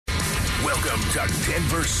Welcome to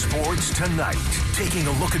Denver Sports Tonight. Taking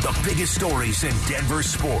a look at the biggest stories in Denver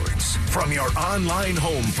sports. From your online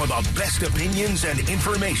home for the best opinions and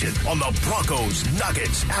information on the Broncos,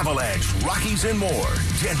 Nuggets, Avalanche, Rockies, and more.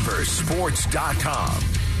 DenverSports.com.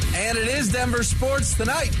 And it is Denver Sports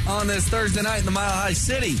Tonight on this Thursday night in the Mile High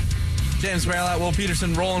City. James Merrilat, Will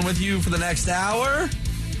Peterson rolling with you for the next hour.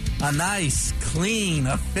 A nice, clean,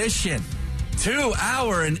 efficient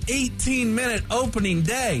 2-hour and 18-minute opening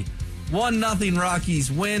day. 1-0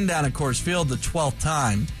 Rockies win down at Coors Field, the 12th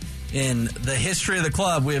time in the history of the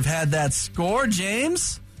club we have had that score.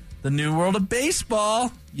 James, the new world of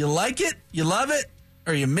baseball. You like it? You love it?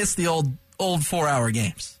 Or you miss the old 4-hour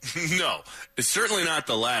games? No, it's certainly not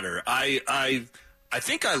the latter. I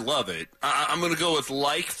think I love it. I'm going to go with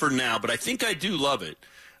like for now, but I think I do love it.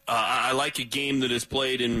 I like a game that is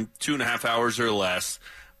played in 2.5 hours or less.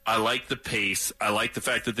 I like the pace. I like the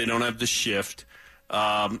fact that they don't have the shift. Do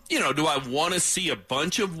I want to see a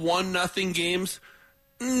bunch of 1-0 games?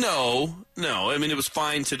 No. I mean, it was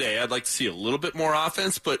fine today. I'd like to see a little bit more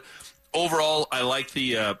offense, but overall, I like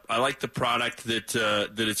the product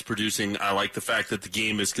that it's producing. I like the fact that the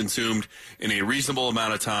game is consumed in a reasonable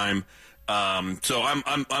amount of time. So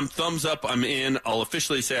I'm thumbs up. I'm in. I'll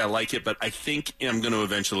officially say I like it, but I think I'm going to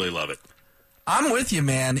eventually love it. I'm with you,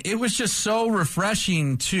 man. It was just so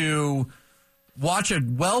refreshing to watch a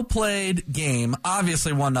well-played game.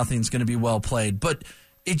 Obviously, 1-0 is going to be well-played, but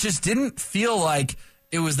it just didn't feel like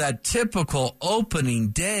it was that typical opening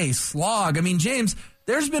day slog. I mean, James,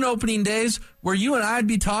 there's been opening days where you and I'd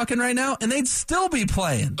be talking right now, and they'd still be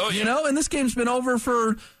playing. Oh, yeah. You know, and this game's been over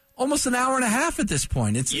for almost an hour and a half at this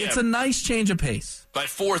point. It's a nice change of pace. By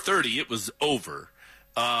 4:30, it was over.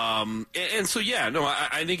 I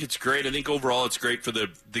think it's great. I think overall it's great for the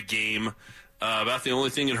game. About the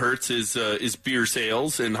only thing it hurts is beer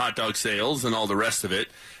sales and hot dog sales and all the rest of it.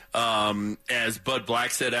 As Bud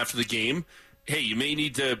Black said after the game, hey, you may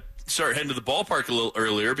need to start heading to the ballpark a little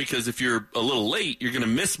earlier because if you're a little late, you're going to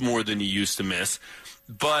miss more than you used to miss.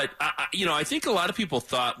 But I think a lot of people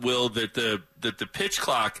thought, Will, that the pitch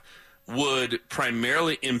clock would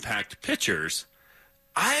primarily impact pitchers.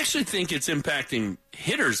 I actually think it's impacting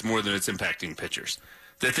hitters more than it's impacting pitchers.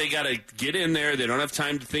 That they got to get in there. They don't have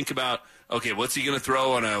time to think about, okay, what's he going to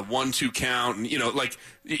throw on a 1-2 count? And,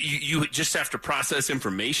 you just have to process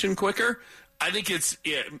information quicker. I think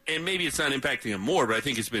and maybe it's not impacting him more, but I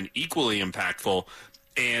think it's been equally impactful.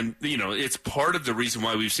 And, it's part of the reason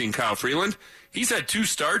why we've seen Kyle Freeland. He's had 2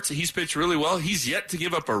 starts. He's pitched really well. He's yet to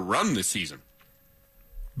give up a run this season.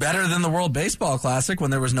 Better than the World Baseball Classic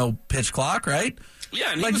when there was no pitch clock, right?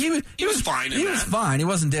 Yeah, and he was fine in that. He was fine. He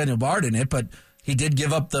wasn't Daniel Bard in it, but he did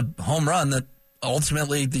give up the home run that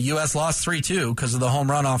ultimately the U.S. lost 3-2 because of the home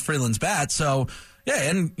run off Freeland's bat. So, yeah,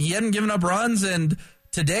 and he hadn't given up runs. And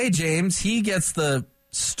today, James, he gets the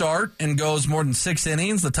start and goes more than 6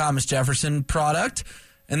 innings, the Thomas Jefferson product.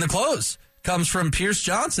 And the close comes from Pierce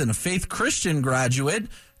Johnson, a Faith Christian graduate,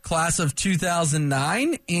 class of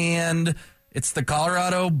 2009. And it's the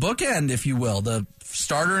Colorado bookend, if you will. The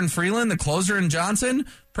starter in Freeland, the closer in Johnson.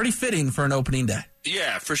 Pretty fitting for an opening day.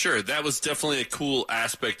 Yeah, for sure. That was definitely a cool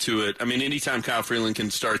aspect to it. I mean, anytime Kyle Freeland can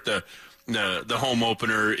start the home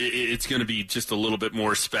opener, it's going to be just a little bit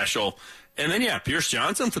more special. And then, Pierce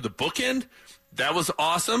Johnson for the bookend. That was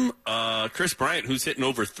awesome. Chris Bryant, who's hitting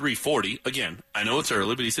over 340. Again, I know it's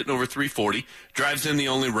early, but he's hitting over 340. Drives in the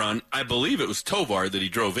only run. I believe it was Tovar that he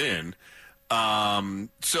drove in.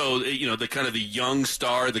 The kind of the young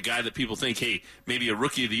star, the guy that people think, hey, maybe a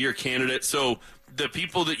Rookie of the Year candidate. So the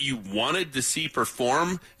people that you wanted to see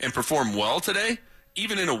perform and perform well today,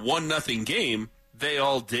 even in a 1-0 game, they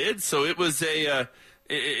all did. So it was a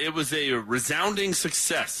resounding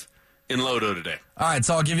success in Lodo today. All right,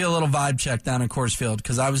 so I'll give you a little vibe check down in Coors Field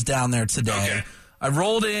because I was down there today. Okay. I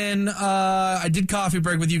rolled in. I did coffee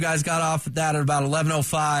break with you guys. Got off that at about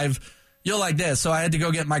 11:05. You'll like this. So I had to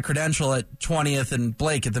go get my credential at 20th and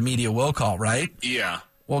Blake at the media will call, right? Yeah.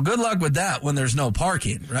 Well, good luck with that when there's no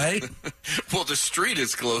parking, right? Well, the street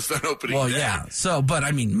is closed on opening day. Well, yeah. So, but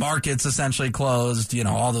I mean, market's essentially closed.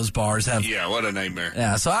 All those bars have. Yeah, what a nightmare.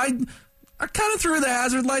 Yeah, so I kind of threw the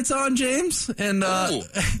hazard lights on, James. And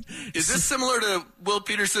is this similar to Will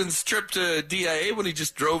Peterson's trip to DIA when he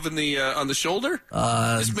just drove in the on the shoulder?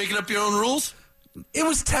 Just making up your own rules? It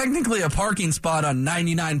was technically a parking spot on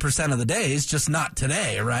 99% of the days, just not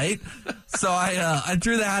today, right? So I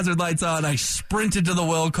threw the hazard lights on. I sprinted to the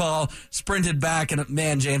will call, sprinted back, and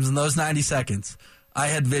man, James, in those 90 seconds, I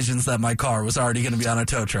had visions that my car was already going to be on a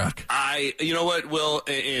tow truck. You know what, Will,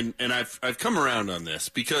 and I've come around on this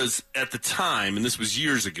because at the time, and this was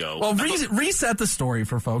years ago. Well, reset the story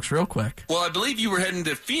for folks real quick. Well, I believe you were heading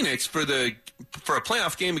to Phoenix for a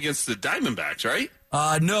playoff game against the Diamondbacks, right?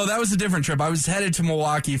 No, that was a different trip. I was headed to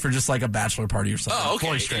Milwaukee for just like a bachelor party or something. Oh,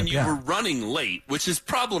 okay. Trip, and you were running late, which is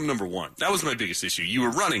problem number one. That was my biggest issue. You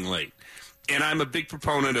were running late. And I'm a big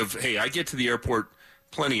proponent of, hey, I get to the airport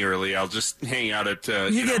plenty early. I'll just hang out at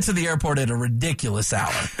you get to the airport at a ridiculous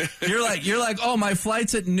hour. You're like, oh, my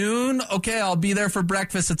flight's at noon. Okay, I'll be there for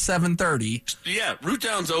breakfast at 7:30. Yeah, Root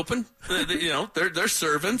Down's open. They're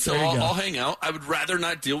serving, so I'll hang out. I would rather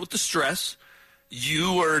not deal with the stress.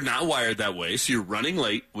 You are not wired that way, so you're running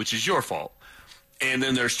late, which is your fault. And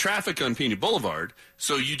then there's traffic on Pena Boulevard,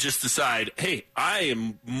 so you just decide, hey, I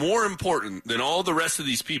am more important than all the rest of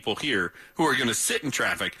these people here who are going to sit in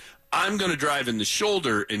traffic. I'm going to drive in the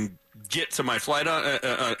shoulder and get to my flight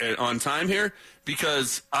on time here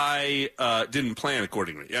because I didn't plan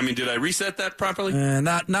accordingly. I mean, did I reset that properly?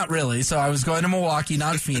 Not really. So I was going to Milwaukee,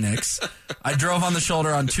 not Phoenix. I drove on the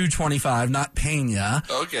shoulder on 225, not Pena.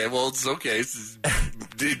 Okay, well, it's okay.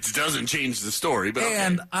 It doesn't change the story, but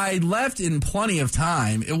And I left in plenty of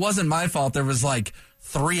time. It wasn't my fault. There was like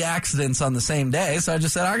 3 accidents on the same day, so I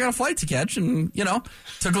just said, I got a flight to catch, and,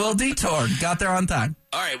 took a little detour, got there on time.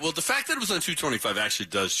 All right, well, the fact that it was on 225 actually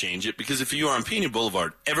does change it, because if you are on Pena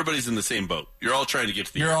Boulevard, everybody's in the same boat. You're all trying to get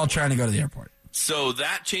to the airport. You're all trying to go to the airport. So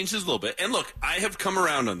that changes a little bit. And look, I have come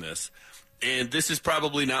around on this, and this is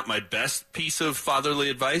probably not my best piece of fatherly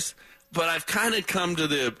advice, but I've kind of come to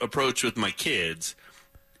the approach with my kids,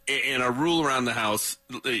 and our rule around the house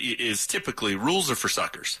is typically rules are for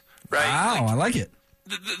suckers, right? Wow, I like it.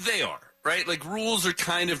 They are, right? Like, rules are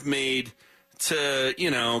kind of made to,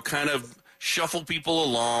 kind of shuffle people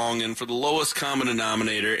along and for the lowest common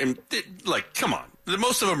denominator. And, come on.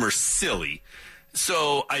 Most of them are silly.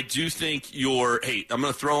 So I do think hey, I'm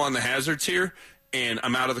going to throw on the hazards here, and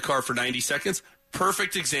I'm out of the car for 90 seconds.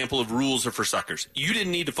 Perfect example of rules are for suckers. You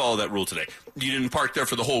didn't need to follow that rule today. You didn't park there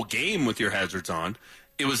for the whole game with your hazards on.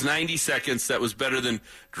 It was 90 seconds. That was better than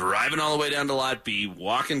driving all the way down to Lot B,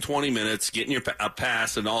 walking 20 minutes, getting your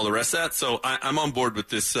pass, and all the rest of that. So I'm on board with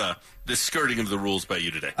this skirting of the rules by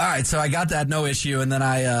you today. All right, so I got that, no issue, and then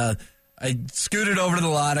I scooted over to the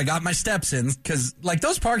lot. I got my steps in, because,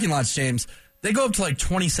 those parking lots, James, they go up to,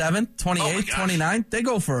 27, 28, 29. They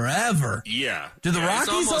go forever. Yeah. Do the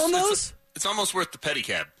Rockies own those? It's almost worth the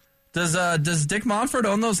pedicab. Does Dick Monfort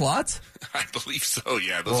own those lots? I believe so,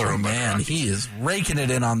 yeah. Those are owned by the Rockies. He is raking it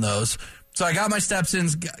in on those. So I got my steps in,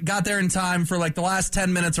 got there in time for the last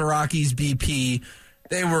 10 minutes of Rockies BP.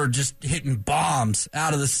 They were just hitting bombs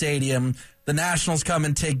out of the stadium. The Nationals come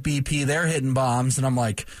and take BP. They're hitting bombs. And I'm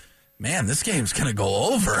like, man, this game's going to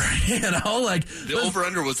go over. The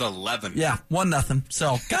over-under was 11. Yeah, 1-0.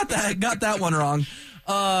 So got that one wrong.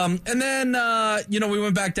 And then, we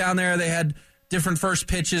went back down there. They had different first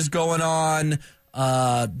pitches going on,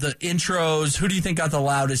 the intros. Who do you think got the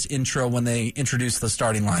loudest intro when they introduced the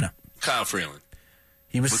starting lineup? Kyle Freeland.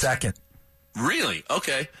 He was second. Really?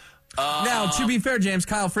 Okay. Now, to be fair, James,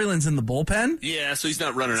 Kyle Freeland's in the bullpen. Yeah, so he's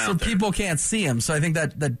not running out there. So people can't see him, so I think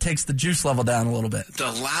that takes the juice level down a little bit. The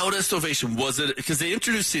loudest ovation, was it? Because they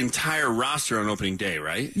introduced the entire roster on opening day,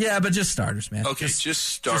 right? Yeah, but just starters, man. Okay, just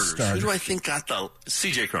starters. Who do I think got the...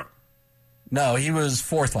 C.J. Cron. No, he was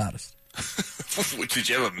fourth loudest. Did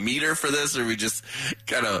you have a meter for this, or are we just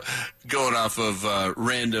kind of going off of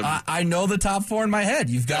random? I know the top 4 in my head.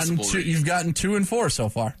 You've gotten 2 and 4 so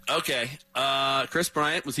far. Okay. Chris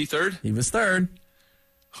Bryant, was he third? He was third.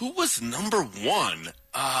 Who was number 1?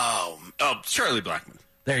 Oh, Charlie Blackmon.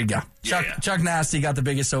 There you go. Chuck Nasty got the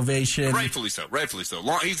biggest ovation. Rightfully so.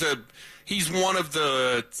 He's one of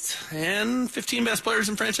the 10, 15 best players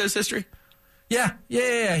in franchise history. Yeah.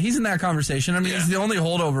 He's in that conversation. I mean, He's the only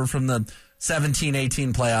holdover from the 17,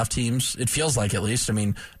 18 playoff teams. It feels like, at least. I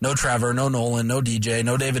mean, no Trevor, no Nolan, no DJ,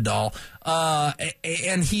 no David Dahl.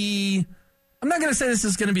 And I'm not going to say this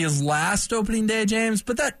is going to be his last opening day, James,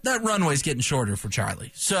 but that runway's getting shorter for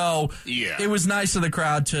Charlie. So It was nice of the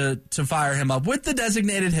crowd to fire him up with the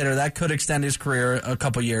designated hitter. That could extend his career a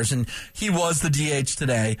couple years, and he was the DH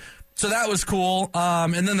today. So that was cool.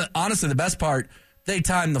 And then, honestly, the best part, they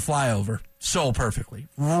timed the flyover so perfectly.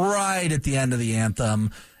 Right at the end of the anthem.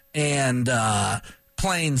 And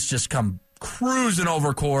planes just come cruising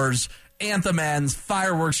over Coors. Anthem ends.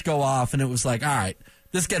 Fireworks go off. And it was like, all right,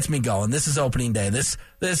 this gets me going. This is opening day. This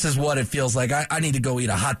is what it feels like. I need to go eat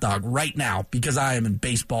a hot dog right now because I am in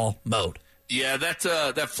baseball mode. Yeah, that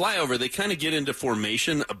flyover, they kind of get into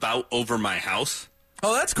formation about over my house.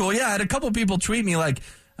 Oh, that's cool. Yeah, I had a couple people tweet me like,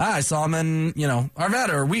 I saw them in,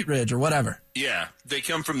 Arvada or Wheat Ridge or whatever. Yeah, they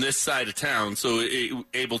come from this side of town, so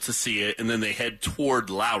able to see it, and then they head toward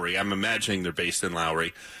Lowry. I'm imagining they're based in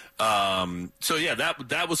Lowry. So yeah,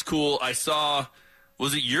 that was cool. I saw.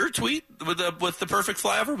 Was it your tweet with the perfect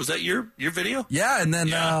flyover? Was that your video? Yeah, and then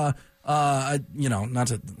not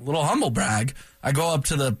to little humble brag, I go up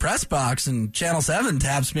to the press box and Channel 7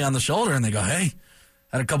 taps me on the shoulder and they go, "Hey,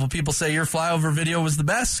 had a couple people say your flyover video was the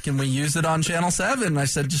best. Can we use it on Channel 7?" And I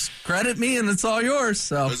said, "Just credit me and it's all yours."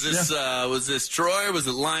 So was this Troy? Was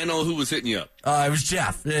it Lionel? Who was hitting you up? It was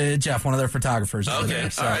Jeff. Jeff, one of their photographers. Okay, there,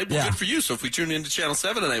 so, all right. Well, good for you. So if we tune into Channel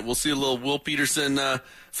 7 tonight, we'll see a little Will Peterson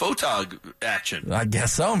photog action. I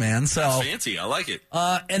guess so, man. So that's fancy. I like it.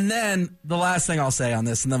 And then the last thing I'll say on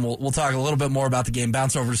this, and then we'll talk a little bit more about the game.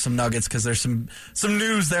 Bounce over to some Nuggets because there's some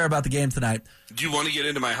news there about the game tonight. Do you want to get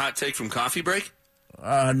into my hot take from coffee break?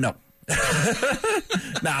 No.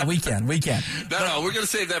 Nah, we can. No, we're going to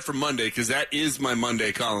save that for Monday because that is my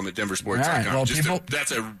Monday column at DenverSports.com. All right, well,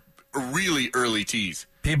 that's a really early tease.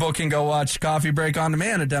 People can go watch Coffee Break on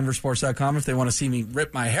demand at DenverSports.com if they want to see me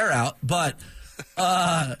rip my hair out. But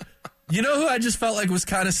you know who I just felt like was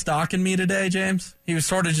kind of stalking me today, James? He was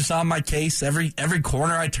sort of just on my case. Every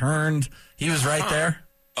corner I turned, he was right there.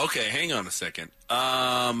 Okay, hang on a second.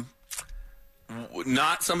 Not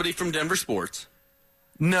somebody from Denver Sports.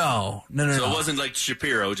 No. So it wasn't like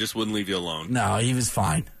Shapiro just wouldn't leave you alone. No, he was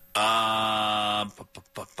fine. Not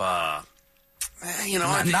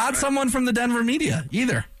someone from the Denver media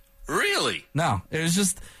either. Really? No, it was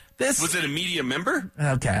just this. Was it a media member?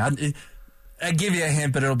 Okay, I give you a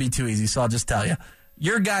hint, but it'll be too easy, so I'll just tell you.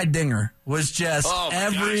 Your guy Dinger was just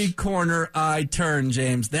every corner I turned,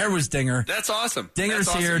 James. There was Dinger. That's awesome. Dinger's That's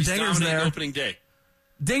awesome. here. He's Dinger's there. Opening day.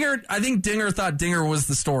 I think Dinger thought Dinger was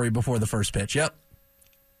the story before the first pitch. Yep.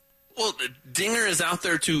 Well, Dinger is out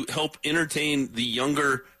there to help entertain the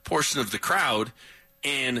younger portion of the crowd,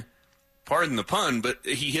 and pardon the pun, but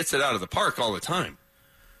he hits it out of the park all the time.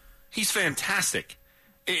 He's fantastic.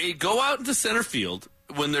 Go out into center field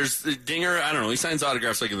when there's Dinger, I don't know, he signs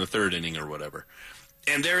autographs like in the third inning or whatever,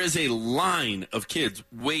 and there is a line of kids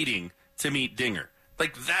waiting to meet Dinger.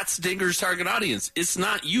 Like, that's Dinger's target audience. It's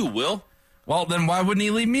not you, Will. Well, then why wouldn't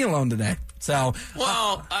he leave me alone today? So,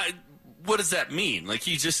 what does that mean? Like,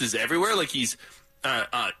 he just is everywhere? Like, he's,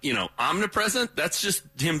 omnipresent? That's just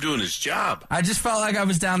him doing his job. I just felt like I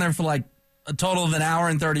was down there for like a total of an hour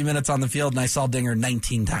and 30 minutes on the field, and I saw Dinger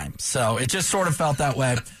 19 times. So it just sort of felt that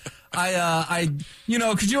way. Because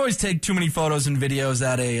you always take too many photos and videos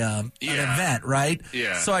at an event, right?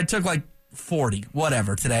 Yeah. So I took like 40,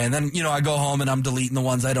 whatever, today. And then, I go home and I'm deleting the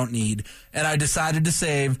ones I don't need. And I decided to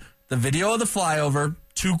save the video of the flyover,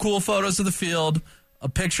 2 cool photos of the field, a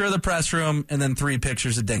picture of the press room, and then 3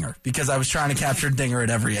 pictures of Dinger because I was trying to capture Dinger at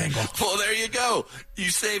every angle. Well, there you go. You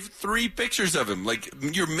saved 3 pictures of him. Like,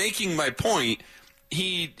 you're making my point.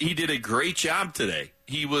 He did a great job today.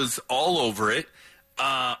 He was all over it.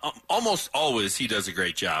 Almost always he does a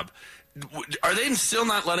great job. Are they still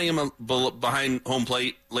not letting him behind home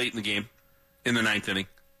plate late in the game in the 9th inning?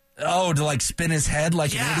 Oh, to like spin his head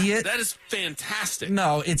like an idiot? That is fantastic.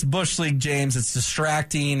 No, it's Bush League, James. It's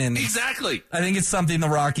distracting. And exactly. I think it's something the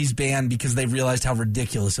Rockies banned because they realized how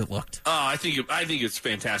ridiculous it looked. Oh, I think it's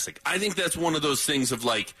fantastic. I think that's one of those things of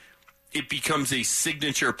like, it becomes a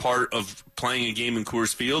signature part of playing a game in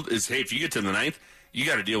Coors Field is, hey, if you get to the 9th, you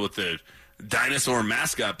got to deal with the dinosaur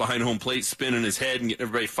mascot behind home plate spinning his head and getting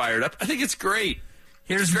everybody fired up. I think it's great.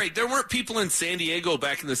 It's great. There weren't people in San Diego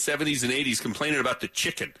back in the 70s and 80s complaining about the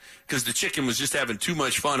chicken because the chicken was just having too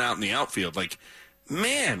much fun out in the outfield. Like,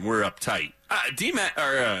 man, we're uptight.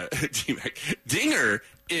 Dinger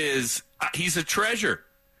he's a treasure.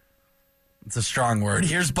 It's a strong word.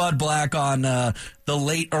 Here's Bud Black on the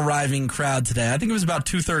late arriving crowd today. I think it was about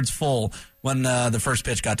 2/3 full when the first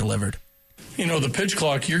pitch got delivered. The pitch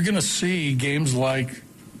clock, you're going to see games like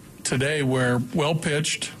today where well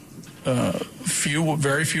pitched,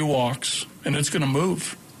 very few walks, and it's going to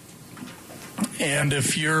move. And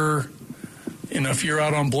if you're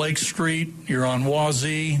out on Blake Street, you're on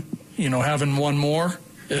Wazee, having one more,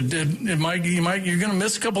 you're going to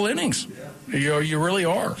miss a couple innings. You really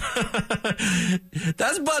are.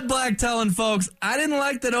 That's Bud Black telling folks, I didn't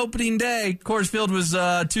like that opening day. Coors Field was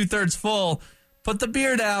 2/3 full. Put the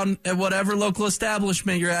beer down at whatever local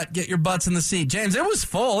establishment you're at. Get your butts in the seat. James, it was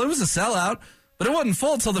full. It was a sellout. But it wasn't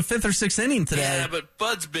full till the 5th or 6th inning today. Yeah, but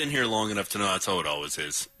Bud's been here long enough to know that's how it always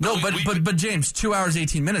is. No, but James, 2 hours,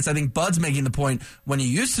 18 minutes. I think Bud's making the point when you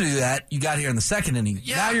used to do that, you got here in the 2nd inning.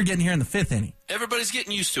 Yeah. Now you're getting here in the 5th inning. Everybody's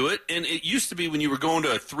getting used to it, and it used to be when you were going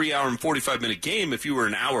to a 3-hour and 45-minute game, if you were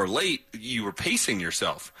an hour late, you were pacing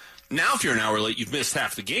yourself. Now, if you're an hour late, you've missed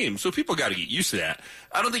half the game, so people got to get used to that.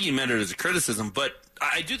 I don't think he meant it as a criticism, but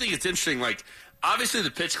I do think it's interesting. Like, obviously, the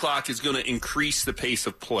pitch clock is going to increase the pace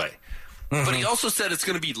of play, but he also said it's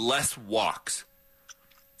going to be less walks,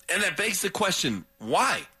 and that begs the question: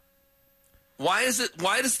 why? Why is it?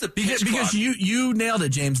 Why does the pitch because clock? you nailed it,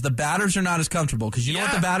 James. The batters are not as comfortable because you know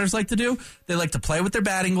what the batters like to do? They like to play with their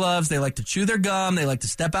batting gloves. They like to chew their gum. They like to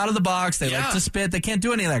step out of the box. They like to spit. They can't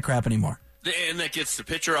do any of that crap anymore. And that gets the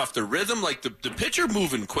pitcher off the rhythm. Like the pitcher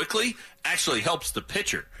moving quickly actually helps the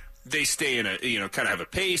pitcher. They stay in kind of have a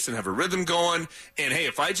pace and have a rhythm going. And hey,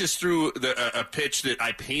 if I just threw a pitch that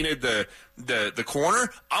I painted the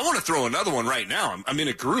corner, I want to throw another one right now. I'm in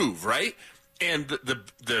a groove, right? And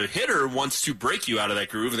the hitter wants to break you out of that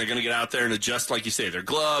groove, and they're going to get out there and adjust, like you say, their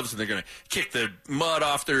gloves, and they're going to kick the mud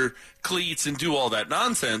off their cleats and do all that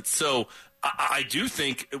nonsense. So I do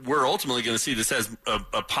think we're ultimately going to see this has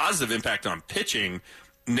a positive impact on pitching,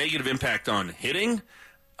 negative impact on hitting.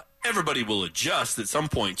 Everybody will adjust at some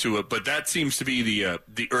point to it, but that seems to be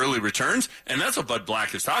the early returns, and that's what Bud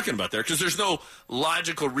Black is talking about there, because there's no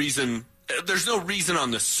logical reason. There's no reason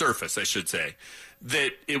on the surface, I should say,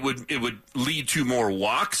 that it would lead to more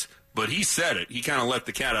walks. But he said it. He kind of let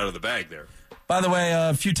the cat out of the bag there. By the way,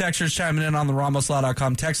 a few texters chiming in on the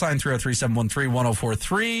RamosLaw.com text line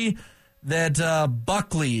 303-713-1043. That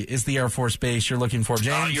Buckley is the Air Force Base you're looking for,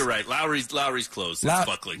 James. Oh, you're right. Lowry's closed. It's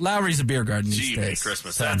Buckley. Lowry's a beer garden these days.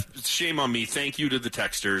 Christmas. So. That's shame on me. Thank you to the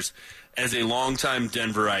texters. As a longtime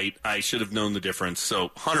Denverite, I should have known the difference. So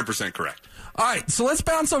 100% correct. All right, so let's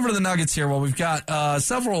bounce over to the Nuggets here. Well, we've got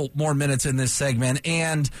several more minutes in this segment.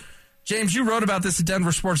 And, James, you wrote about this at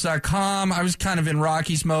denversports.com. I was kind of in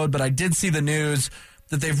Rockies mode, but I did see the news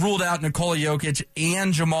that they've ruled out Nikola Jokic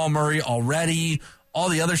and Jamal Murray already. All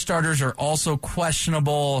the other starters are also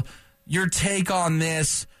questionable. Your take on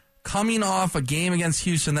this, coming off a game against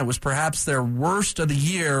Houston that was perhaps their worst of the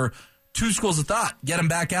year, two schools of thought. Get them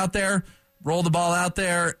back out there, roll the ball out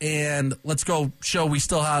there, and let's go show we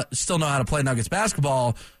still know how to play Nuggets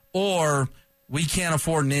basketball, or we can't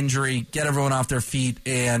afford an injury, get everyone off their feet,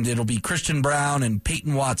 and it'll be Christian Brown and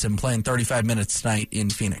Peyton Watson playing 35 minutes tonight in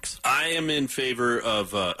Phoenix. I am in favor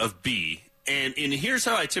of B. And here's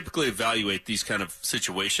how I typically evaluate these kind of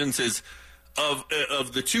situations is of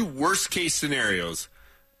the two worst-case scenarios,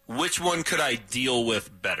 which one could I deal with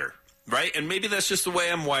better, right? And maybe that's just the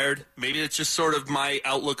way I'm wired. Maybe it's just sort of my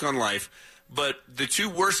outlook on life. But the two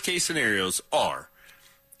worst-case scenarios are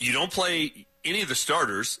you don't play any of the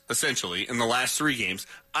starters, essentially, in the last three games.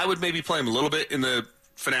 I would maybe play them a little bit in the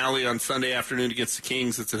finale on Sunday afternoon against the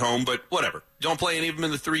Kings. It's at home, but whatever. Don't play any of them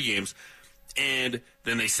in the three games. And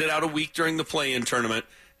then they sit out a week during the play-in tournament,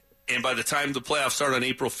 and by the time the playoffs start on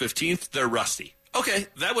April 15th, they're rusty. Okay,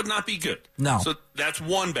 that would not be good. No. So that's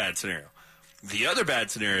one bad scenario. The other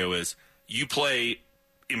bad scenario is you play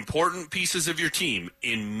important pieces of your team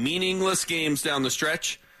in meaningless games down the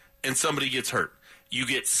stretch, and somebody gets hurt. You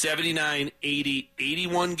get 79, 80,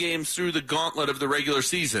 81 games through the gauntlet of the regular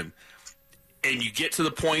season, and you get to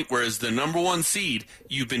the point where as the number one seed,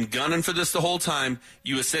 you've been gunning for this the whole time.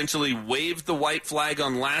 You essentially waved the white flag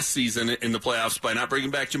on last season in the playoffs by not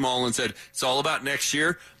bringing back Jamal and said, it's all about next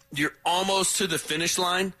year. You're almost to the finish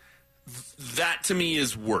line. That, to me,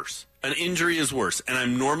 is worse. An injury is worse. And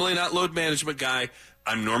I'm normally not load management guy.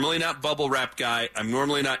 I'm normally not bubble wrap guy. I'm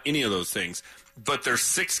normally not any of those things. But they're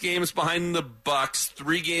 6 games behind the Bucks,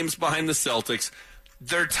 3 games behind the Celtics.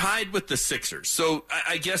 They're tied with the Sixers. So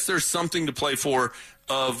I guess there's something to play for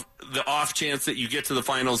of the off chance that you get to the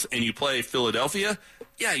finals and you play Philadelphia.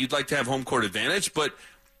 Yeah, you'd like to have home court advantage, but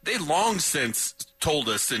they long since told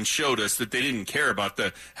us and showed us that they didn't care about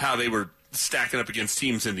how they were stacking up against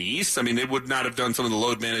teams in the East. I mean, they would not have done some of the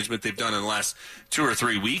load management they've done in the last 2 or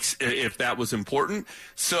 3 weeks if that was important.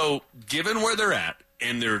 So given where they're at,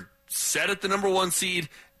 and they're set at the number one seed,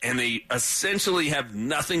 and they essentially have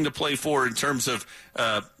nothing to play for in terms of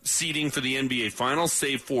seeding for the NBA Finals,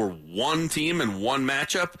 save for one team and one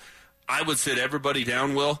matchup, I would sit everybody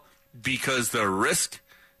down, Will, because the risk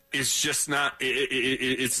is just not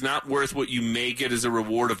it's not worth what you may get as a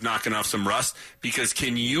reward of knocking off some rust. Because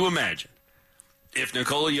can you imagine if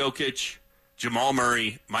Nikola Jokic, Jamal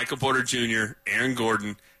Murray, Michael Porter Jr., Aaron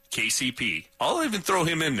Gordon, KCP, I'll even throw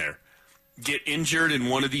him in there, get injured in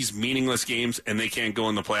one of these meaningless games and they can't go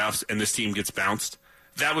in the playoffs and this team gets bounced?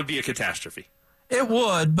 That would be a catastrophe. It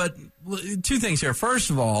would, but 2 things here. First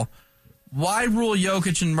of all, why rule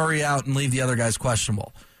Jokic and Murray out and leave the other guys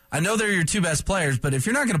questionable? I know they're your two best players, but if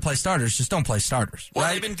you're not going to play starters, just don't play starters. Well,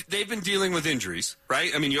 right? they've been dealing with injuries,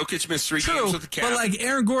 right? I mean, Jokic missed 3 True, games with the calf. but like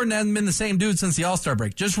Aaron Gordon hasn't been the same dude since the All-Star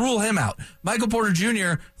break. Just rule him out. Michael Porter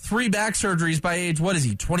Jr., 3 back surgeries by age,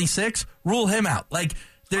 26? Rule him out. Like,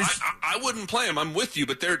 there's... I wouldn't play him. I'm with you,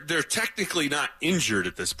 but they're technically not injured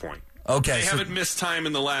at this point. Okay. They haven't missed time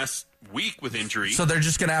in the last week with injury. So they're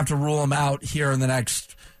just going to have to rule him out here in the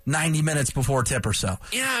next 90 minutes before tip or so.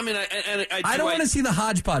 Yeah, I mean, I don't want to see the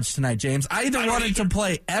hodgepodge tonight, James. I either wanted to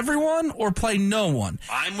play everyone or play no one.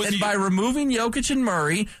 I'm with and you. by removing Jokic and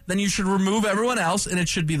Murray, then you should remove everyone else, and it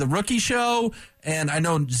should be the rookie show. And I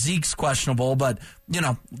know Zeke's questionable, but,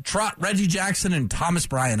 trot Reggie Jackson and Thomas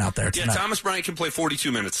Bryant out there tonight. Yeah, Thomas Bryant can play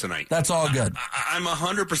 42 minutes tonight. That's all good. I'm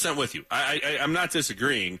 100% with you. I'm not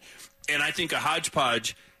disagreeing. And I think a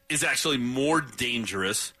hodgepodge is actually more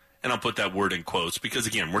dangerous, and I'll put that word in quotes, because,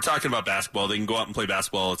 again, we're talking about basketball. They can go out and play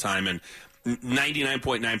basketball all the time, and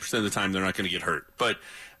 99.9% of the time they're not going to get hurt. But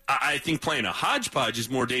I think playing a hodgepodge is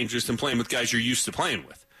more dangerous than playing with guys you're used to playing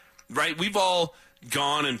with, right? We've all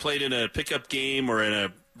gone and played in a pickup game or in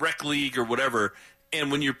a rec league or whatever,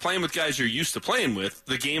 and when you're playing with guys you're used to playing with,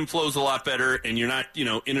 the game flows a lot better, and you're not,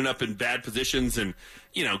 in and up in bad positions and,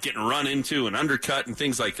 getting run into and undercut and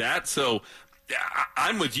things like that. So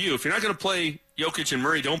I'm with you. If you're not going to play Jokic and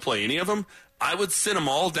Murray, don't play any of them. I would sit them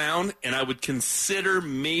all down, and I would consider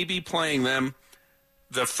maybe playing them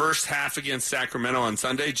the first half against Sacramento on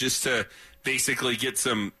Sunday just to basically get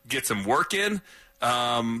some work in.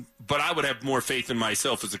 But I would have more faith in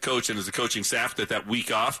myself as a coach and as a coaching staff that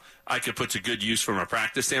week off I could put to good use from a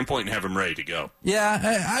practice standpoint and have them ready to go.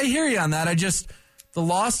 Yeah, I hear you on that. The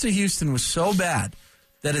loss to Houston was so bad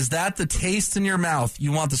that is that the taste in your mouth.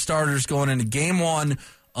 You want the starters going into game 1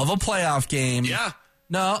 of a playoff game. Yeah.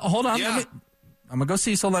 No, hold on. Yeah. I'm going to go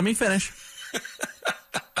see, so let me finish.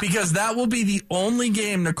 Because that will be the only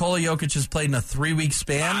game Nikola Jokic has played in a 3-week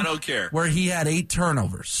span. I don't care. Where he had 8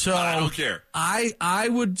 turnovers. So I don't care. I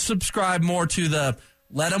would subscribe more to the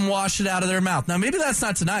let them wash it out of their mouth. Now, maybe that's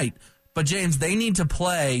not tonight, but James, they need to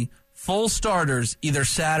play full starters either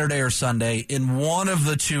Saturday or Sunday in one of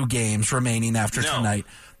the 2 games remaining after tonight.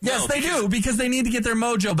 Yes, they do, because they need to get their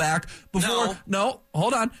mojo back before. No,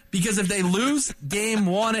 hold on. Because if they lose game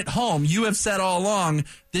 1 at home, you have said all along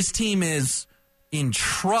this team is in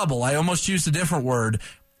trouble. I almost used a different word.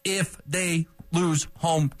 If they lose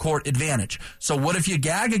home court advantage. So what if you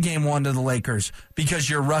gag a game 1 to the Lakers because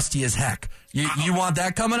you're rusty as heck? You want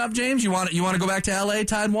that coming up, James? You want to go back to L.A.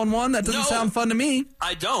 tied 1-1? That doesn't sound fun to me.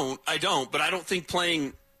 I don't. But I don't think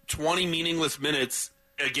playing 20 meaningless minutes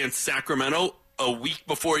against Sacramento a week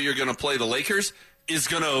before you're going to play the Lakers is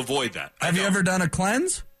going to avoid that. Have you ever done a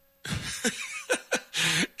cleanse?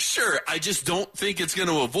 Sure. I just don't think it's going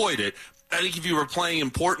to avoid it. I think if you were playing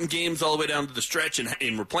important games all the way down to the stretch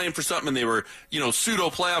and were playing for something and they were, pseudo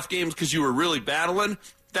playoff games because you were really battling,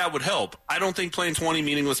 that would help. I don't think playing 20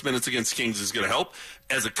 meaningless minutes against Kings is going to help.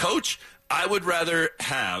 As a coach, I would rather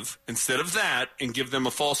have, instead of that, and give them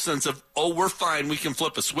a false sense of, oh, we're fine, we can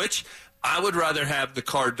flip a switch, I would rather have the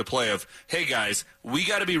card to play of, hey, guys, we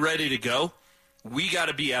got to be ready to go. We got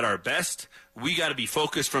to be at our best. We got to be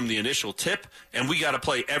focused from the initial tip, and we got to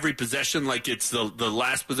play every possession like it's the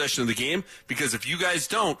last possession of the game, because if you guys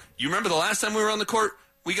don't, you remember the last time we were on the court?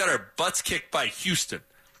 We got our butts kicked by Houston.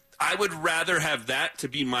 I would rather have that to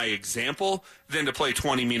be my example than to play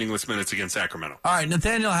 20 meaningless minutes against Sacramento. All right,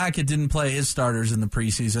 Nathaniel Hackett didn't play his starters in the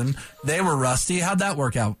preseason. They were rusty. How'd that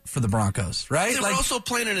work out for the Broncos, right? They were also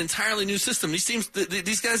playing an entirely new system.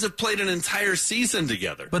 These guys have played an entire season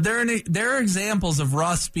together. But there are examples of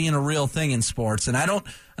rust being a real thing in sports, and I don't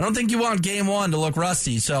think you want game 1 to look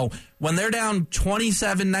rusty. So when they're down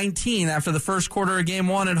 27-19 after the first quarter of game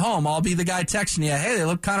 1 at home, I'll be the guy texting you, hey, they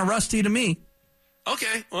look kind of rusty to me.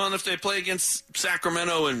 Okay, well, and if they play against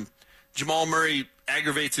Sacramento and Jamal Murray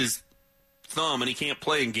aggravates his thumb and he can't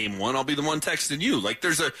play in game 1, I'll be the one texting you. Like,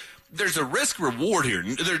 there's a risk reward here.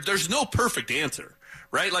 There's no perfect answer,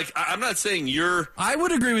 right? Like, I'm not saying I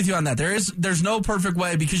would agree with you on that. There's no perfect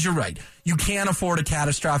way, because you're right. You can't afford a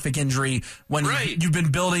catastrophic injury when you've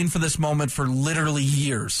been building for this moment for literally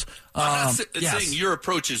years. I'm not saying your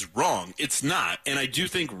approach is wrong. It's not, and I do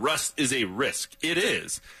think rust is a risk. It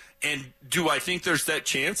is. And do I think there's that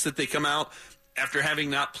chance that they come out after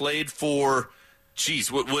having not played for,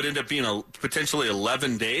 what would end up being potentially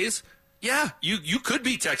 11 days? Yeah, you could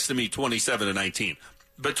be texting me 27-19.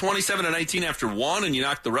 But 27-19 after 1 and you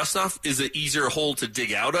knock the rust off is an easier hole to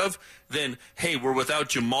dig out of than, hey, we're without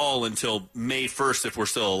Jamal until May 1st if we're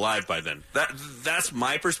still alive by then. That's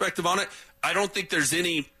my perspective on it. I don't think there's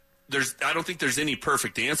any I don't think there's any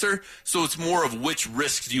perfect answer. So it's more of which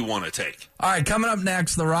risks do you want to take. All right, coming up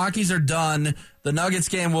next, the Rockies are done. The Nuggets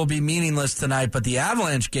game will be meaningless tonight, but the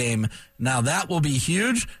Avalanche game, now that will be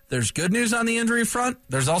huge. There's good news on the injury front.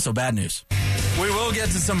 There's also bad news. We will get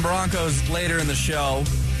to some Broncos later in the show.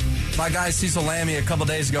 My guy Cecil Lammy a couple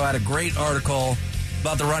days ago had a great article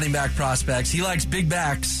about the running back prospects. He likes big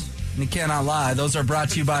backs, and he cannot lie. Those are brought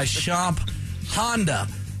to you by Schomp Honda.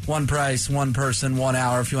 One price, one person, 1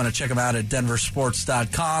 hour. If you want to check them out at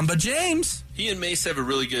denversports.com. But James, he and Mace have a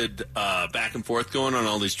really good back and forth going on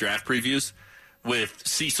all these draft previews with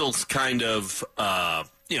Cecil's kind of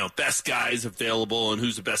best guys available and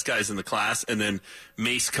who's the best guys in the class, and then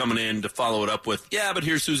Mace coming in to follow it up with, but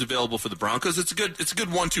here's who's available for the Broncos. It's a good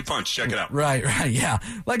 1-2 punch. Check it out. Right, yeah.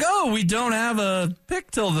 Like, we don't have a pick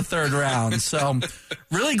till the third round. So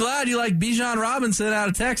really glad you like Bijan Robinson out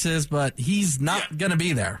of Texas, but he's not going to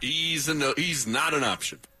be there. He's not an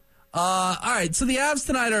option. All right, so the Avs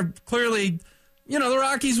tonight are clearly, the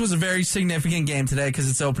Rockies was a very significant game today because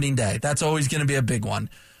it's opening day. That's always going to be a big one.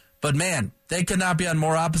 But, man, they could not be on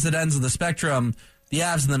more opposite ends of the spectrum, the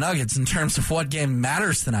Avs and the Nuggets, in terms of what game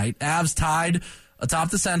matters tonight. Avs tied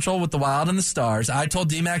atop the Central with the Wild and the Stars. I told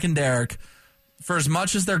D-Mac and Derek, for as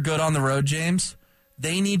much as they're good on the road, James,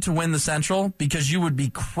 they need to win the Central because you would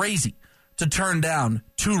be crazy to turn down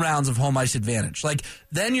 2 rounds of home ice advantage. Like,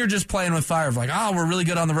 then you're just playing with fire of like, we're really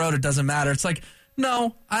good on the road, it doesn't matter. It's like,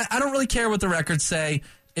 no, I don't really care what the records say.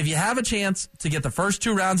 If you have a chance to get the first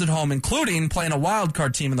 2 rounds at home, including playing a wild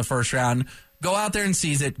card team in the first round, go out there and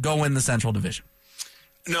seize it. Go win the Central Division.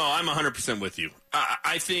 No, I'm 100% with you.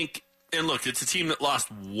 I think, and look, it's a team that lost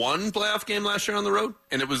 1 playoff game last year on the road,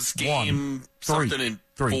 and it was game 4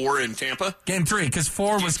 in Tampa. Game 3, because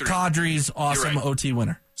 4 was Kadri's awesome OT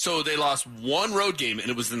winner. So they lost 1 road game, and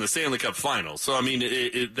it was in the Stanley Cup final. So, I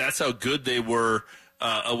mean, that's how good they were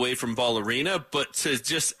away from Ball Arena, but to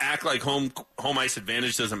just act like home ice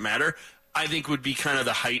advantage doesn't matter, I think would be kind of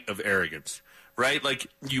the height of arrogance, right? Like,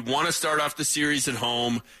 you want to start off the series at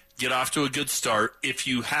home, get off to a good start. If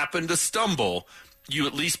you happen to stumble, you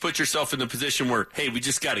at least put yourself in the position where, hey, we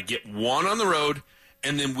just got to get 1 on the road,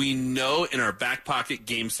 and then we know in our back pocket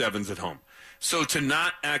Game 7's at home. So to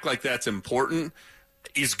not act like that's important,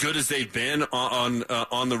 as good as they've been on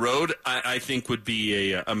the road, I think would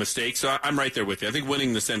be a mistake. So I'm right there with you. I think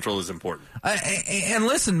winning the Central is important. And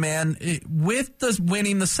listen, man, with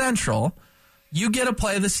winning the Central, you get to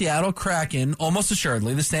play the Seattle Kraken almost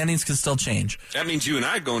assuredly. The standings can still change. That means you and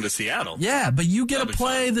I going to Seattle. Yeah, but you get to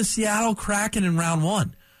play the Seattle Kraken in round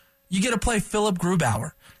 1. You get to play Philip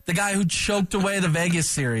Grubauer, the guy who choked away the Vegas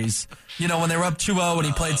series, when they were up 2-0 and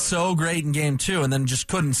he played so great in Game 2 and then just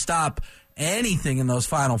couldn't stop anything in those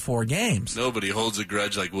final 4 games. Nobody holds a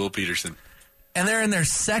grudge like Will Peterson. And they're in their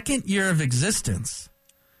 2nd year of existence.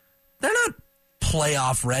 They're not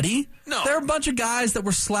playoff ready. No. They're a bunch of guys that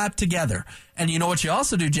were slapped together. And you know what you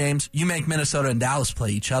also do, James? You make Minnesota and Dallas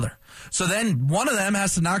play each other. So then one of them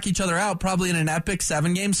has to knock each other out, probably in an epic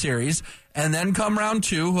 7-game series. And then come round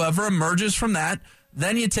 2, whoever emerges from that,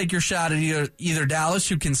 then you take your shot at either Dallas,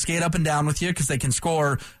 who can skate up and down with you because they can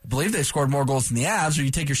score. I believe they scored more goals than the Avs, or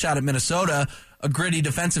you take your shot at Minnesota, a gritty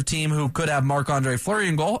defensive team who could have Marc-Andre Fleury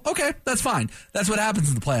in goal. Okay, that's fine. That's what happens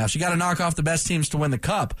in the playoffs. You got to knock off the best teams to win the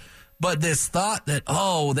cup. But this thought that,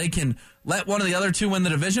 they can let one of the other 2 win the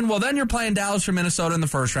division, well, then you're playing Dallas or Minnesota in the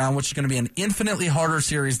first round, which is going to be an infinitely harder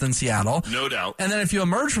series than Seattle. No doubt. And then if you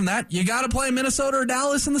emerge from that, you got to play Minnesota or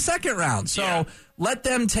Dallas in the second round. So let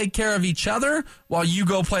them take care of each other while you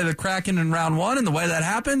go play the Kraken in round 1. And the way that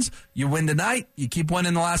happens, you win tonight, you keep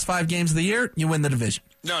winning the last 5 games of the year, you win the division.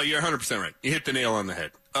 No, you're 100% right. You hit the nail on the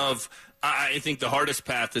head. I think the hardest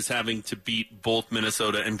path is having to beat both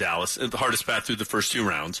Minnesota and Dallas, the hardest path through the first 2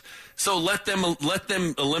 rounds. So let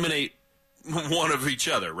them eliminate one of each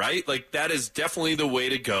other, right? Like, that is definitely the way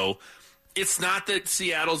to go. It's not that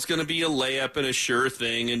Seattle's going to be a layup and a sure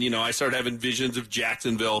thing. And, I started having visions of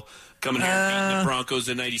Jacksonville coming here and beating the Broncos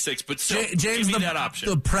in 96. But still, James, give me that option.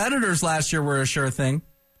 The Predators last year were a sure thing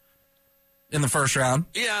in the first round.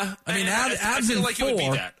 Yeah. I mean, I feel like 4. it would be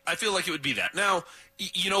that. I feel like it would be that. Now,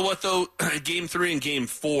 you know what, though? Game 3 and Game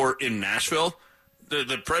 4 in Nashville,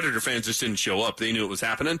 the Predator fans just didn't show up. They knew it was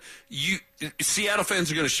happening. Seattle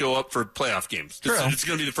fans are going to show up for playoff games. True. It's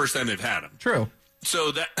going to be the first time they've had them. True.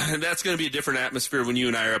 So that's going to be a different atmosphere when you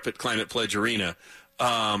and I are up at Climate Pledge Arena.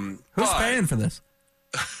 Who's paying for this?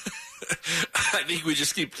 I think we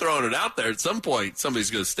just keep throwing it out there. At some point, somebody's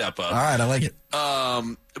going to step up. All right, I like it.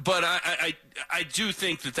 But I do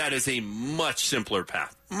think that is a much simpler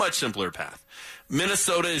path. Much simpler path.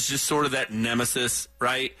 Minnesota is just sort of that nemesis,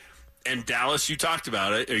 right? And Dallas, you talked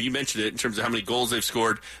about it, or you mentioned it in terms of how many goals they've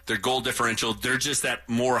scored, their goal differential. They're just that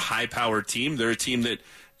more high-powered team. They're a team that,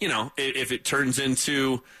 if it turns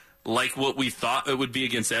into like what we thought it would be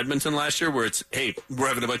against Edmonton last year, where it's, hey, we're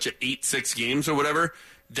having a bunch of 8-6 games or whatever,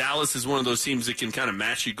 Dallas is one of those teams that can kind of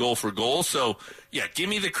match you goal for goal. So, yeah, give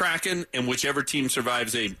me the Kraken, and whichever team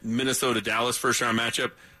survives a Minnesota-Dallas first-round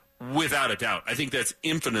matchup, without a doubt. I think that's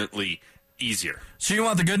infinitely easier. So you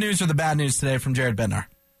want the good news or the bad news today from Jared Bednar?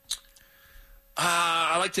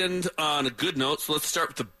 I like to end on a good note, so let's start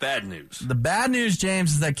with the bad news. The bad news,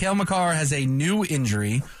 James, is that Cale Makar has a new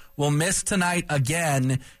injury, will miss tonight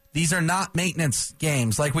again. These are not maintenance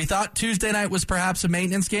games. Like we thought Tuesday night was perhaps a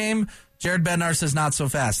maintenance game, Jared Bednar says not so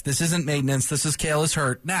fast. This isn't maintenance. This is Cale is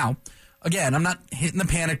hurt. Now, again, I'm not hitting the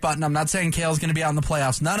panic button. I'm not saying Cale's going to be out in the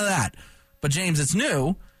playoffs. None of that. But, James, it's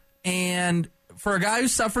new, and for a guy who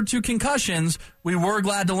suffered 2 concussions, we were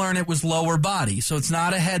glad to learn it was lower body. So it's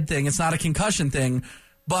not a head thing. It's not a concussion thing.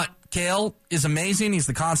 But Cale is amazing. He's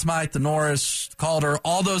the Conn Smythe, the Norris, Calder,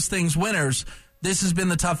 all those things winners. This has been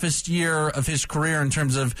the toughest year of his career in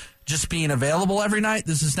terms of just being available every night.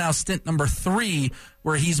 This is now stint number 3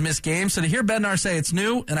 where he's missed games. So to hear Bednar say it's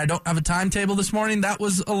new and I don't have a timetable this morning, that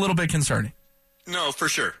was a little bit concerning. No, for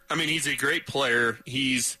sure. I mean, he's a great player.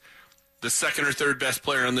 He's the second or third best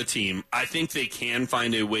player on the team. I think they can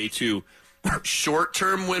find a way to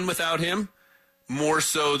short-term win without him, more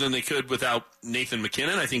so than they could without Nathan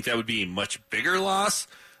MacKinnon. I think that would be a much bigger loss.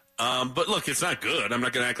 But look, it's not good. I'm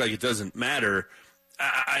not going to act like it doesn't matter.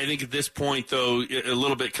 I think at this point, though, a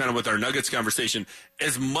little bit kind of with our Nuggets conversation,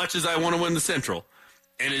 as much as I want to win the Central,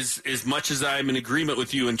 and as much as I'm in agreement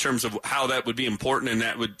with you in terms of how that would be important and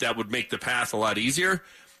that would make the path a lot easier,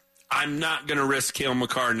 I'm not going to risk Cale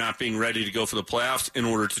Makar not being ready to go for the playoffs in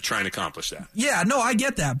order to try and accomplish that. Yeah, no, I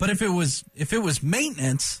get that. But if it was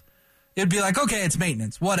maintenance, it'd be like, okay, it's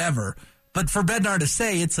maintenance, whatever. But for Bednar to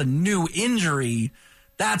say it's a new injury,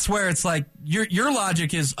 that's where it's like your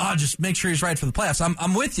logic is, just make sure he's right for the playoffs.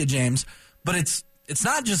 I'm with you, James, but it's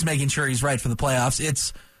not just making sure he's right for the playoffs.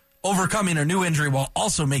 It's overcoming a new injury while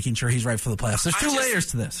also making sure he's right for the playoffs. There's two layers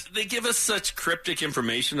to this. They give us such cryptic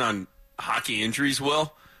information on hockey injuries,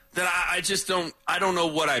 Will, that I don't know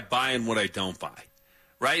what I buy and what I don't buy,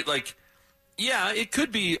 right? Like, yeah, it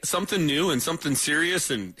could be something new and something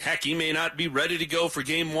serious, and heck, he may not be ready to go for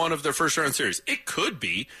game 1 of their first-round series. It could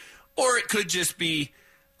be, or it could just be,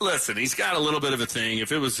 listen, he's got a little bit of a thing.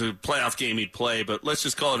 If it was a playoff game, he'd play, but let's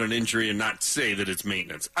just call it an injury and not say that it's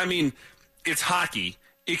maintenance. I mean, it's hockey.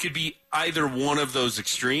 It could be either one of those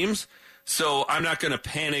extremes. So I'm not going to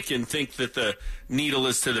panic and think that the needle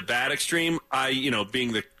is to the bad extreme.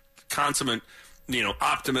 Being the consummate,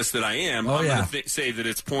 optimist that I am, I'm going to say that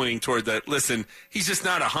it's pointing toward that. Listen, he's just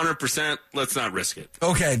not 100%. Let's not risk it.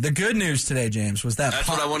 Okay, the good news today, James, was that that's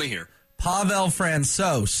what I want to hear. Pavel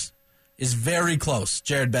Francouz is very close,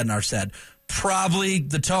 Jared Bednar said. Probably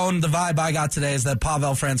the tone, the vibe I got today is that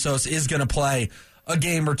Pavel Francouz is going to play a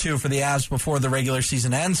game or 2 for the Avs before the regular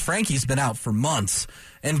season ends. Frankie's been out for months,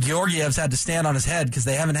 and Georgiev's had to stand on his head because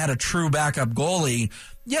they haven't had a true backup goalie.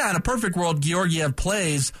 Yeah, in a perfect world, Georgiev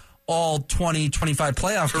plays all 20, 25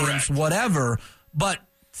 playoff games, whatever, but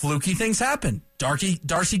fluky things happen.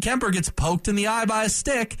 Darcy Kemper gets poked in the eye by a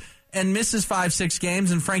stick and misses 5-6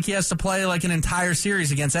 games, and Frankie has to play like an entire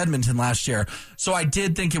series against Edmonton last year. So I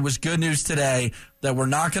did think it was good news today that we're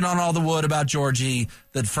knocking on all the wood about Georgie,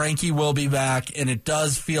 that Frankie will be back, and it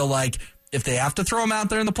does feel like if they have to throw him out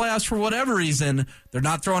there in the playoffs for whatever reason, they're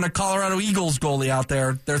not throwing a Colorado Eagles goalie out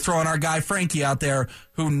there. They're throwing our guy Frankie out there,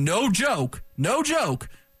 who, no joke,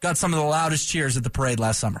 got some of the loudest cheers at the parade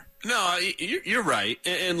last summer. No, you're right.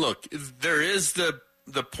 And look, there is the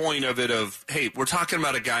point of it of, hey, we're talking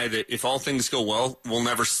about a guy that if all things go well, will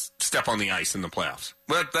never step on the ice in the playoffs.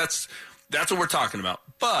 But that's what we're talking about.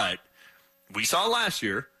 But we saw last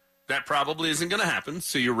year that probably isn't going to happen,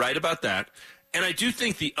 so you're right about that. And I do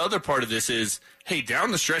think the other part of this is, hey,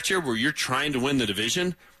 down the stretch here where you're trying to win the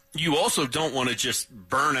division, you also don't want to just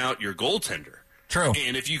burn out your goaltender. True.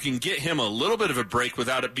 And if you can get him a little bit of a break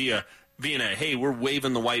without it being a, hey, we're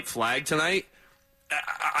waving the white flag tonight,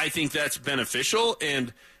 I think that's beneficial.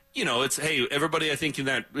 And, it's, hey, everybody I think in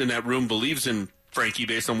that room believes in Frankie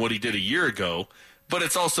based on what he did a year ago. But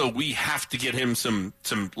it's also, we have to get him some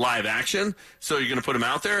live action. So you're going to put him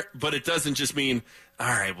out there. But it doesn't just mean, all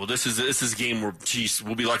right, well, this is a game where, geez,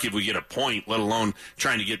 we'll be lucky if we get a point, let alone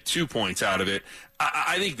trying to get 2 points out of it.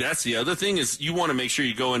 I think that's the other thing is you want to make sure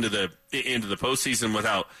you go into the postseason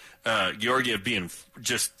without Georgiev being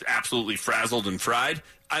just absolutely frazzled and fried.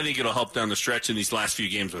 I think it'll help down the stretch in these last few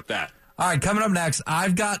games with that. All right, coming up next,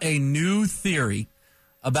 I've got a new theory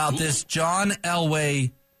about this John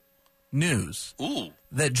Elway news Ooh.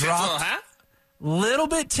 that Tinfoil dropped. hat? Little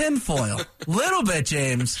bit tinfoil, little bit,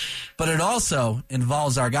 James, but it also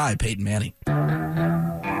involves our guy, Peyton Manning.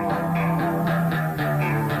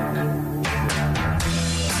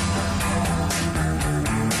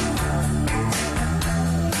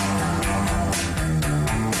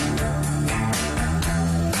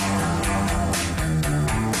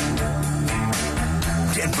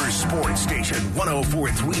 Denver Sports Station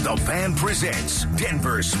 104.3 The Fan presents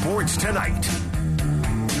Denver Sports Tonight.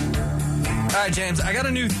 All right, James, I got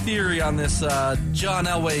a new theory on this John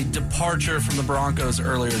Elway departure from the Broncos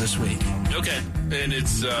earlier this week. Okay. And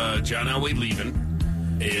it's John Elway leaving.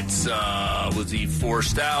 It's, was he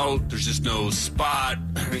forced out? There's just no spot.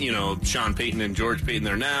 You know, Sean Payton and George Payton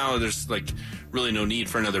there now. There's, really no need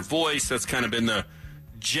for another voice. That's kind of been the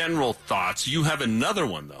general thoughts. You have another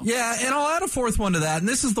one, though. Yeah, and I'll add a fourth one to that, and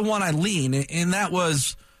this is the one I lean, and that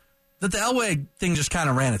was that the Elway thing just kind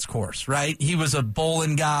of ran its course, right? He was a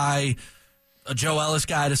Bolin guy, a Joe Ellis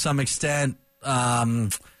guy to some extent.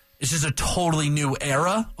 It's just a totally new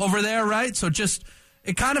era over there, right? So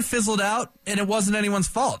it kind of fizzled out, and it wasn't anyone's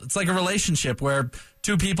fault. It's like a relationship where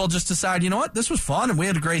two people just decide, you know what, this was fun, and we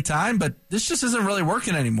had a great time, but this just isn't really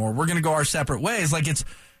working anymore. We're going to go our separate ways. Like, it's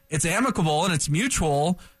amicable and it's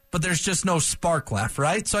mutual, but there's just no spark left,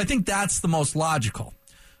 right? So I think that's the most logical.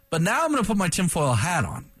 But now I'm going to put my tinfoil hat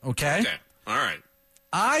on, okay? Okay. All right.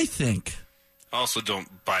 I think... I also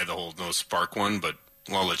don't buy the whole no spark one, but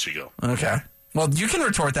I'll let you go. Okay. Well, you can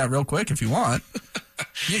retort that real quick if you want.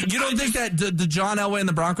 You don't think that the John Elway and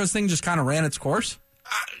the Broncos thing just kind of ran its course?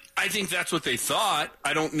 I think that's what they thought.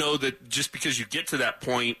 I don't know that just because you get to that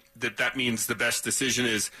point that means the best decision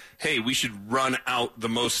is, hey, we should run out the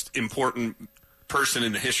most important person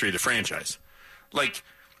in the history of the franchise.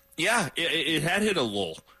 It had hit a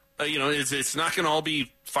lull. It's not going to all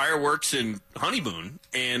be fireworks and honeymoon.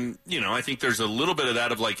 And, I think there's a little bit of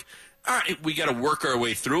that of all right, we got to work our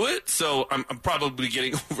way through it. So I'm probably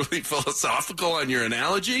getting overly philosophical on your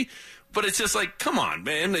analogy. But it's just come on,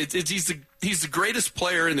 man. He's the greatest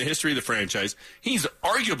player in the history of the franchise. He's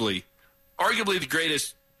arguably the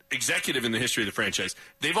greatest executive in the history of the franchise.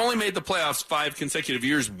 They've only made the playoffs 5 consecutive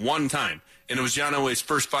years one time, and it was John Elway's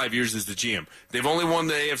first 5 years as the GM. They've only won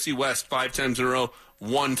the AFC West 5 times in a row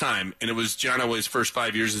one time, and it was John Elway's first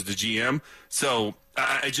 5 years as the GM. So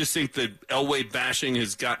I just think that Elway bashing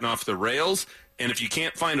has gotten off the rails, and if you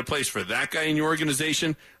can't find a place for that guy in your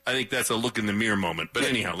organization, I think that's a look in the mirror moment. But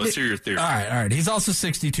anyhow, let's hear your theory. All right. He's also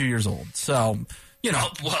 62 years old, so...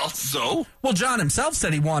 Well, John himself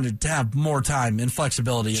said he wanted to have more time and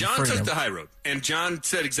flexibility. John took the high road, and John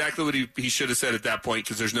said exactly what he should have said at that point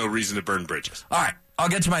because there's no reason to burn bridges. All right, I'll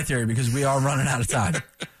get to my theory because we are running out of time.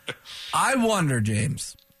 I wonder,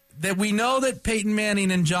 James, that we know that Peyton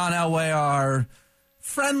Manning and John Elway are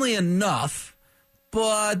friendly enough,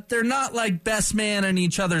 but they're not like best man in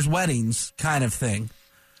each other's weddings kind of thing.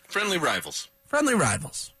 Friendly rivals.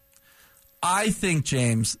 I think,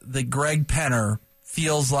 James, that Greg Penner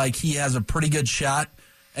feels like he has a pretty good shot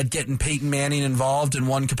at getting Peyton Manning involved in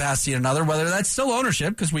one capacity or another, whether that's still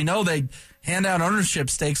ownership, because we know they hand out ownership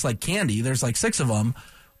stakes like candy. There's 6 of them,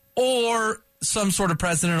 or some sort of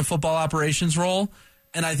president of football operations role.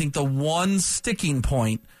 And I think the one sticking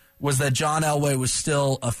point was that John Elway was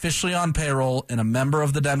still officially on payroll and a member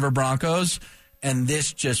of the Denver Broncos, and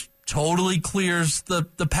this just totally clears the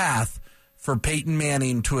path for Peyton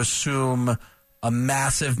Manning to assume a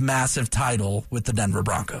massive, massive title with the Denver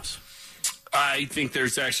Broncos. I think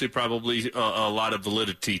there's actually probably a lot of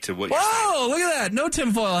validity to what you're saying. Whoa, look at that. No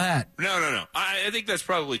tinfoil hat. No. I think that's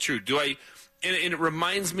probably true. And it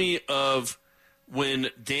reminds me of when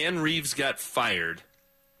Dan Reeves got fired,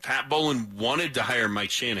 Pat Bowlen wanted to hire Mike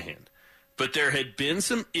Shanahan. But there had been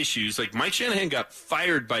some issues. Mike Shanahan got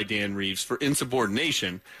fired by Dan Reeves for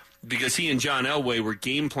insubordination because he and John Elway were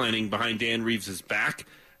game planning behind Dan Reeves' back,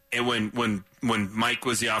 and when Mike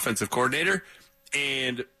was the offensive coordinator,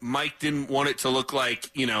 and Mike didn't want it to look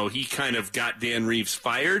like, he kind of got Dan Reeves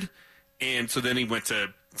fired, and so then he went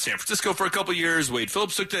to San Francisco for a couple years. Wade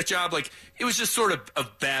Phillips took that job. It was just sort of a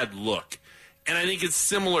bad look. And I think it's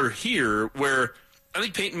similar here, where I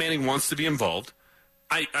think Peyton Manning wants to be involved.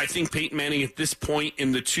 I think Peyton Manning at this point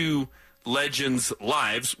in the two legends'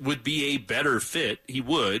 lives would be a better fit. He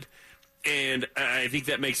would. And I think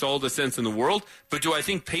that makes all the sense in the world. But do I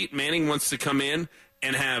think Peyton Manning wants to come in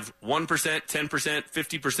and have 1%, 10%,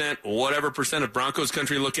 50%, whatever percent of Broncos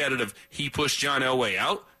country look at it of he pushed John Elway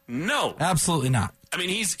out? No. Absolutely not. I mean,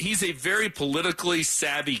 he's a very politically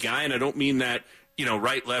savvy guy, and I don't mean that,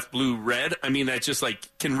 right, left, blue, red. I mean that just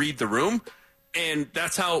can read the room. And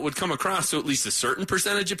that's how it would come across to at least a certain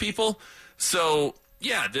percentage of people. So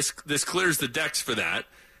yeah, this clears the decks for that.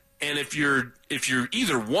 And if you're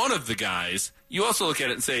either one of the guys, you also look at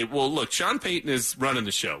it and say, well, look, Sean Payton is running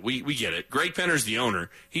the show. We get it. Greg Penner's the owner.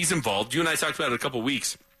 He's involved. You and I talked about it a couple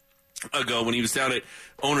weeks ago when he was down at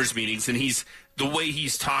owners meetings, and the way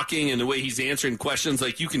he's talking and the way he's answering questions,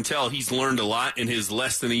 like, you can tell he's learned a lot in his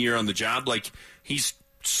less than a year on the job. Like, he's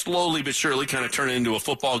slowly but surely kind of turning into a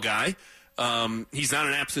football guy. He's not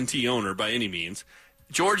an absentee owner by any means.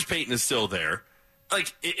 George Payton is still there.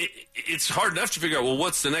 Like, it's hard enough to figure out, well,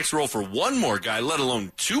 what's the next role for one more guy, let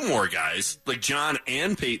alone two more guys. Like, John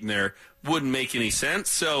and Payton there wouldn't make any sense.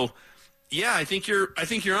 So, yeah, I think you're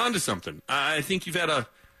onto something. I think you've had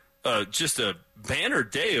just a banner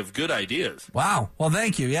day of good ideas. Wow. Well,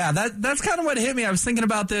 thank you. Yeah, that's kind of what hit me. I was thinking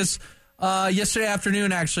about this yesterday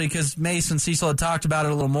afternoon, actually, because Mace and Cecil had talked about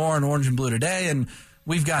it a little more in Orange and Blue today, and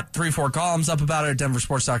we've got 3-4 columns up about it at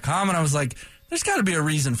denversports.com, and I was like, there's got to be a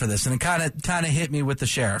reason for this, and it kind of hit me with the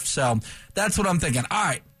sheriff. So that's what I'm thinking. All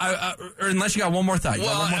right, or unless you got one more thought.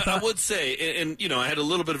 I would say, and I had a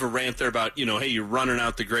little bit of a rant there about, hey, you're running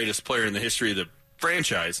out the greatest player in the history of the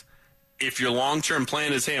franchise. If your long-term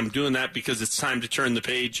plan is, hey, I'm doing that because it's time to turn the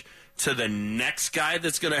page to the next guy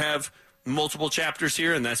that's going to have multiple chapters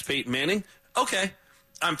here, and that's Peyton Manning, okay,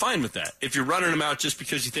 I'm fine with that. If you're running him out just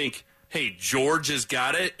because you think, hey, George has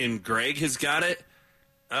got it and Greg has got it,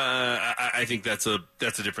 I think that's a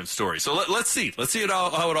different story. So let's see. Let's see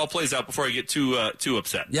how it all plays out before I get too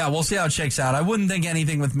upset. Yeah, we'll see how it shakes out. I wouldn't think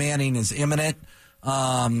anything with Manning is imminent,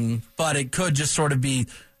 but it could just sort of be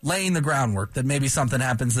laying the groundwork that maybe something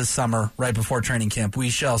happens this summer right before training camp. We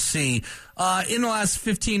shall see. In the last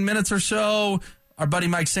 15 minutes or so, our buddy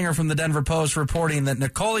Mike Singer from the Denver Post reporting that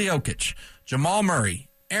Nikola Jokic, Jamal Murray,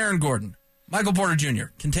 Aaron Gordon, Michael Porter Jr.,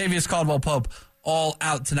 Kentavious Caldwell-Pope, all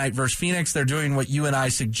out tonight versus Phoenix. They're doing what you and I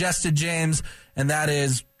suggested, James, and that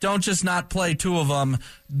is don't just not play two of them.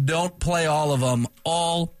 Don't play all of them.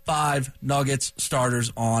 All 5 Nuggets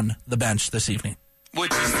starters on the bench this evening.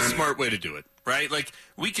 Which is the smart way to do it, right? Like,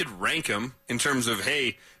 we could rank them in terms of,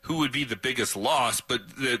 hey, who would be the biggest loss, but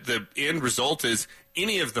the end result is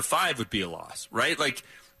any of the 5 would be a loss, right? Like,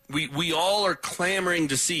 we all are clamoring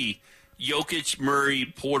to see Jokic,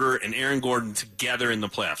 Murray, Porter, and Aaron Gordon together in the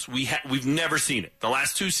playoffs. We've never seen it. The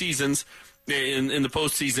last 2 seasons in the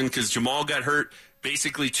postseason, because Jamal got hurt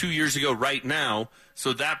basically 2 years ago right now,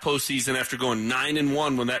 so that postseason, after going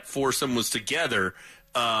 9-1 when that foursome was together,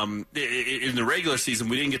 in the regular season,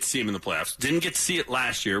 we didn't get to see him in the playoffs. Didn't get to see it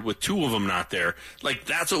last year with 2 of them not there. Like,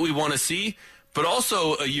 that's what we want to see. But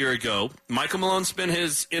also a year ago, Michael Malone spent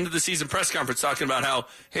his end-of-the-season press conference talking about how,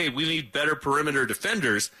 hey, we need better perimeter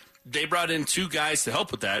defenders. They brought in 2 guys to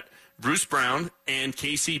help with that, Bruce Brown and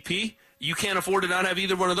KCP. You can't afford to not have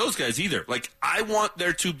either one of those guys either. Like, I want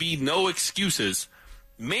there to be no excuses,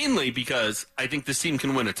 mainly because I think this team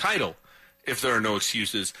can win a title if there are no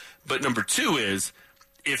excuses. But number 2 is,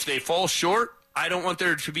 if they fall short, I don't want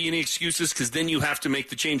there to be any excuses, because then you have to make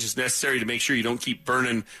the changes necessary to make sure you don't keep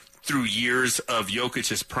burning through years of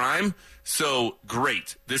Jokic's prime. So,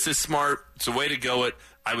 great. This is smart. It's a way to go it.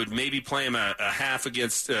 I would maybe play him a half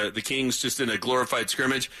against the Kings just in a glorified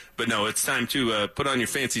scrimmage. But no, it's time to put on your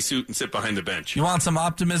fancy suit and sit behind the bench. You want some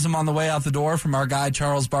optimism on the way out the door from our guy,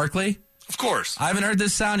 Charles Barkley? Of course. I haven't heard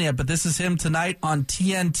this sound yet, but this is him tonight on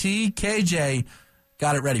TNT. KJ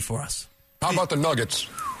got it ready for us. How about the Nuggets?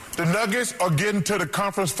 The Nuggets are getting to the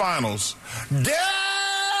conference finals.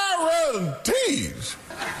 Guarantees.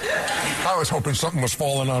 I was hoping something was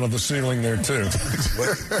falling out of the ceiling there, too.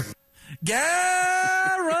 Guarantee.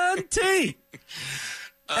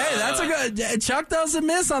 Hey, that's a good. Chuck doesn't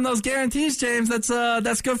miss on those guarantees, James.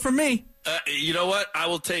 That's good for me. You know what? I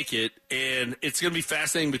will take it, and it's going to be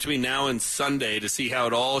fascinating between now and Sunday to see how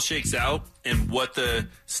it all shakes out and what the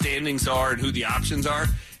standings are and who the options are.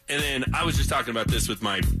 And then I was just talking about this with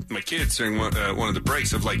my kids during one of the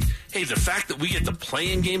breaks of, like, hey, the fact that we get to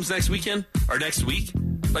play in games next week,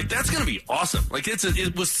 like, that's going to be awesome. Like,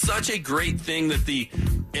 it was such a great thing that the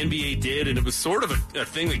NBA did, and it was sort of a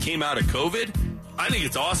thing that came out of COVID. I think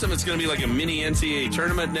it's awesome. It's going to be like a mini NCAA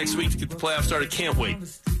tournament next week to get the playoffs started. Can't wait.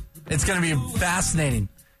 It's going to be fascinating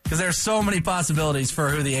because there's so many possibilities for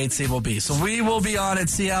who the 8th seed will be. So we will be on it,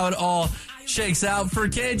 see how it all shakes out. For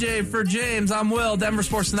KJ, for James, I'm Will. Denver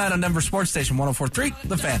Sports Tonight on Denver Sports Station 104.3,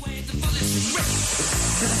 The Fan.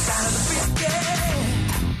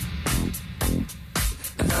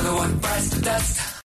 Another one bites the dust.